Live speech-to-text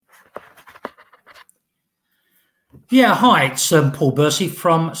Yeah, hi, it's Paul Bursey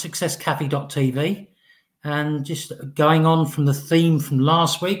from successcafe.tv. And just going on from the theme from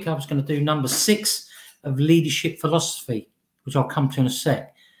last week, I was going to do number 6 of leadership philosophy, which I'll come to in a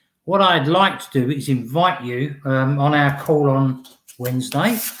sec. What I'd like to do is invite you on our call on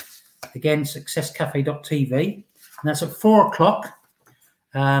Wednesday, again, successcafe.tv, and that's at 4 o'clock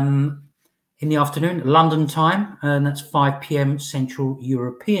in the afternoon, London time, and that's 5 p.m. Central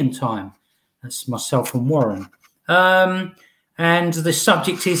European time. That's myself and Warren. And the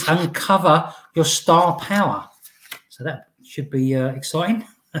subject is uncover your star power. So that should be exciting.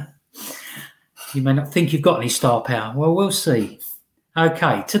 You may not think you've got any star power. Well, we'll see.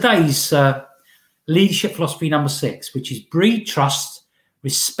 Okay, today's leadership philosophy number 6, which is breed trust,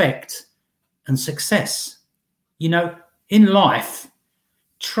 respect, and success. You know, in life,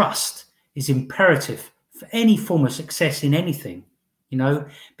 trust is imperative for any form of success in anything, you know,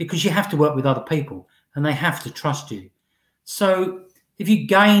 because you have to work with other people and they have to trust you. So if you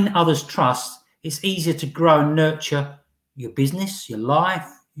gain others' trust, it's easier to grow and nurture your business, your life,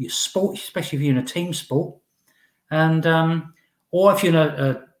 your sport, especially if you're in a team sport, and or if you're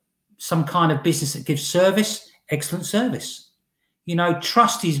in some kind of business that gives service, excellent service. You know,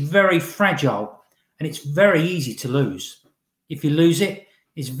 trust is very fragile and it's very easy to lose. If you lose it,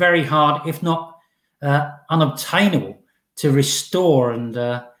 it's very hard, if not unobtainable, to restore and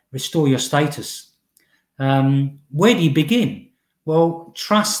restore your status. Where do you begin? Well,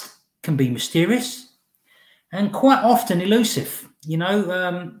 trust can be mysterious and quite often elusive. You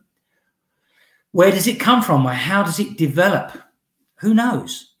know, where does it come from? Or how does it develop? Who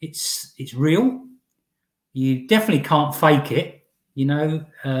knows? It's real. You definitely can't fake it, you know.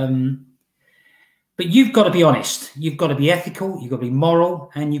 But you've got to be honest. You've got to be ethical. You've got to be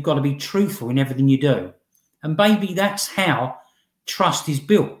moral, and you've got to be truthful in everything you do. And maybe that's how trust is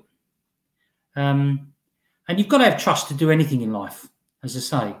built. And you've got to have trust to do anything in life, as I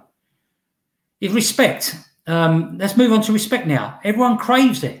say. If respect, let's move on to respect now. Everyone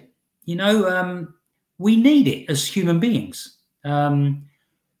craves it. You know, we need it as human beings.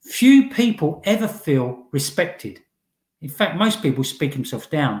 Few people ever feel respected. In fact, most people speak themselves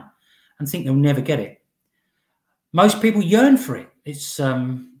down and think they'll never get it. Most people yearn for it. It's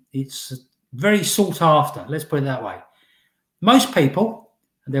very sought after. Let's put it that way. Most people,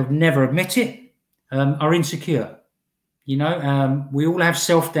 they'll never admit it, are insecure. You know, we all have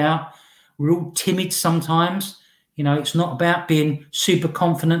self-doubt. We're all timid sometimes. You know, it's not about being super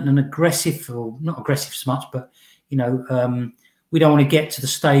confident and aggressive, or not aggressive so much, but, you know, we don't want to get to the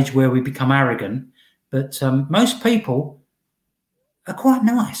stage where we become arrogant. But most people are quite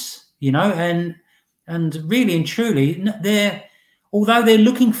nice, you know, and really and truly, although they're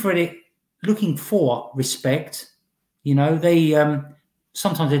looking for respect, you know, they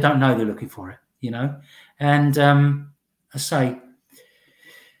sometimes they don't know they're looking for it, you know. And I say,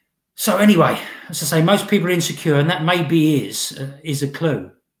 so anyway, as I say, most people are insecure, and that maybe is a clue.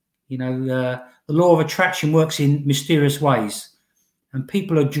 You know, the law of attraction works in mysterious ways, and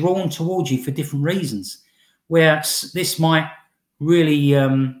people are drawn towards you for different reasons. Where this might really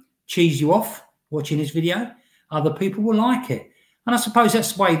cheese you off watching this video, other people will like it, and I suppose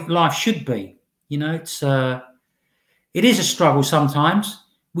that's the way life should be. You know, it is a struggle sometimes.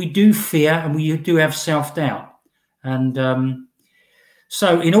 We do fear and we do have self-doubt, and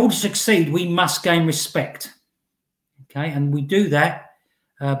so in order to succeed, we must gain respect. Okay, and we do that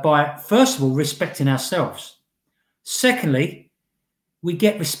by, first of all, respecting ourselves. Secondly, we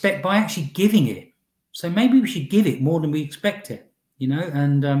get respect by actually giving it. So maybe we should give it more than we expect it, you know.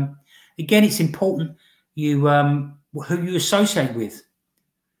 And again, it's important who you associate with.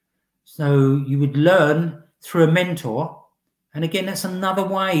 So you would learn through a mentor. And again, that's another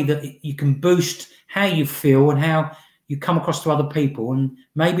way that you can boost how you feel and how you come across to other people. And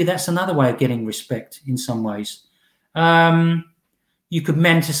maybe that's another way of getting respect in some ways. You could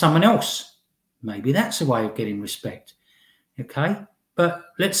mentor someone else. Maybe that's a way of getting respect. Okay. But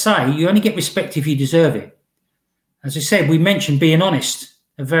let's say you only get respect if you deserve it. As I said, we mentioned being honest,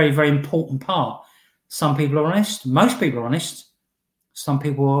 a very, very important part. Some people are honest. Most people are honest. Some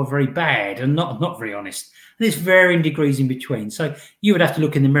people are very bad and not very honest. And there's varying degrees in between. So you would have to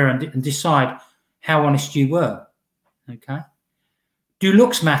look in the mirror and decide how honest you were. Okay. Do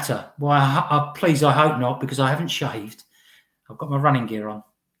looks matter? Well, please, I hope not, because I haven't shaved. I've got my running gear on.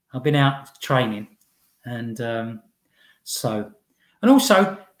 I've been out training. And and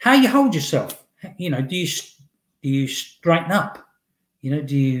also how you hold yourself. You know, do you straighten up? You know,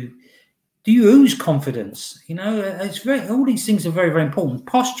 do you ooze confidence? You know, all these things are very, very important.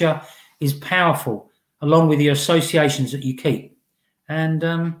 Posture is powerful, along with the associations that you keep.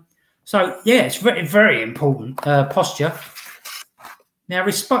 And So, yeah, it's very, very important posture. Now,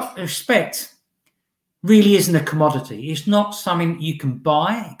 respect really isn't a commodity. It's not something you can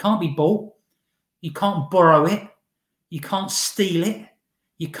buy. It can't be bought. You can't borrow it. You can't steal it.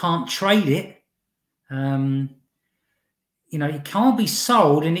 You can't trade it. It can't be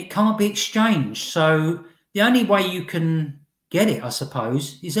sold and it can't be exchanged. So the only way you can get it, I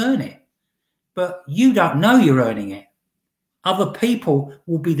suppose, is earn it. But you don't know you're earning it. Other people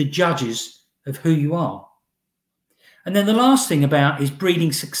will be the judges of who you are. And then the last thing about is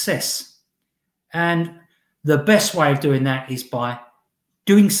breeding success. And the best way of doing that is by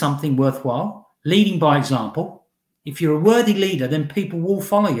doing something worthwhile, leading by example. If you're a worthy leader, then people will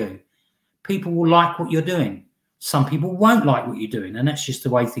follow you. People will like what you're doing. Some people won't like what you're doing, and that's just the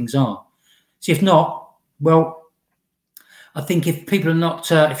way things are. So if not, well, I think if people are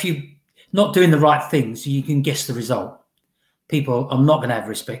not, if you're not doing the right things, you can guess the result. People are not going to have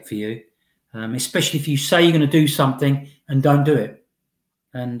respect for you, especially if you say you're going to do something and don't do it.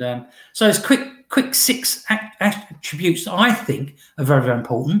 And so there's quick 6 attributes that I think are very, very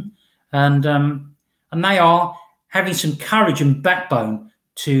important. And they are having some courage and backbone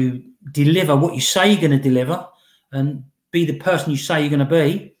to deliver what you say you're going to deliver and be the person you say you're going to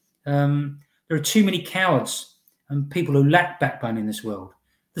be. There are too many cowards and people who lack backbone in this world.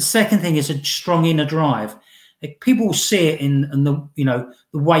 The second thing is a strong inner drive. People will see it in the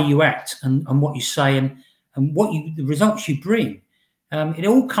way you act and what you say and the results you bring. It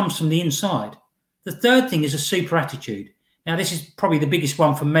all comes from the inside. The third thing is a super attitude. Now, this is probably the biggest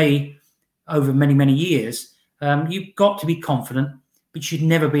one for me over many, many years. You've got to be confident, but you should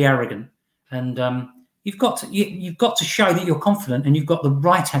never be arrogant. And you've got to show that you're confident and you've got the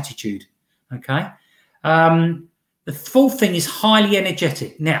right attitude. Okay. The fourth thing is highly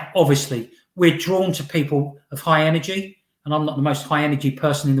energetic. Now, obviously, we're drawn to people of high energy, and I'm not the most high energy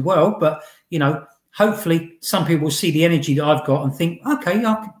person in the world, but hopefully some people will see the energy that I've got and think, okay,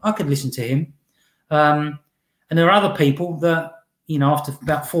 I could listen to him. And there are other people that, after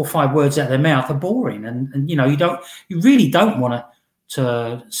about 4 or 5 words out of their mouth are boring. And you really don't want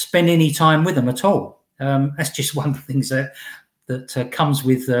to spend any time with them at all. That's just one of the things that comes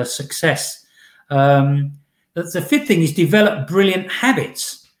with success. The fifth thing is develop brilliant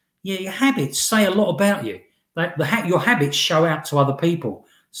habits. Yeah, your habits say a lot about you. Your habits show out to other people.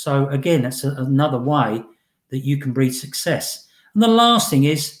 So again, that's another way that you can breed success. And the last thing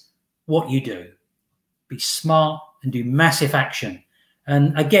is what you do. Be smart and do massive action.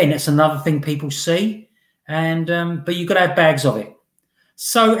 And again, that's another thing people see. And but you've got to have bags of it.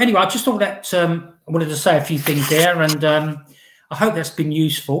 So anyway, I just thought that I wanted to say a few things there, and I hope that's been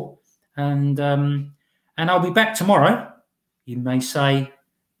useful. And I'll be back tomorrow. You may say,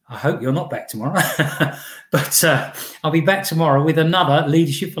 I hope you're not back tomorrow, but I'll be back tomorrow with another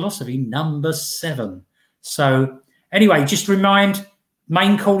leadership philosophy, number 7. So anyway, just remind,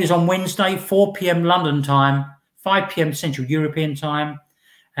 main call is on Wednesday, 4 p.m. London time, 5 p.m. Central European time.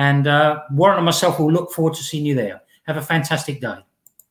 And Warren and myself will look forward to seeing you there. Have a fantastic day.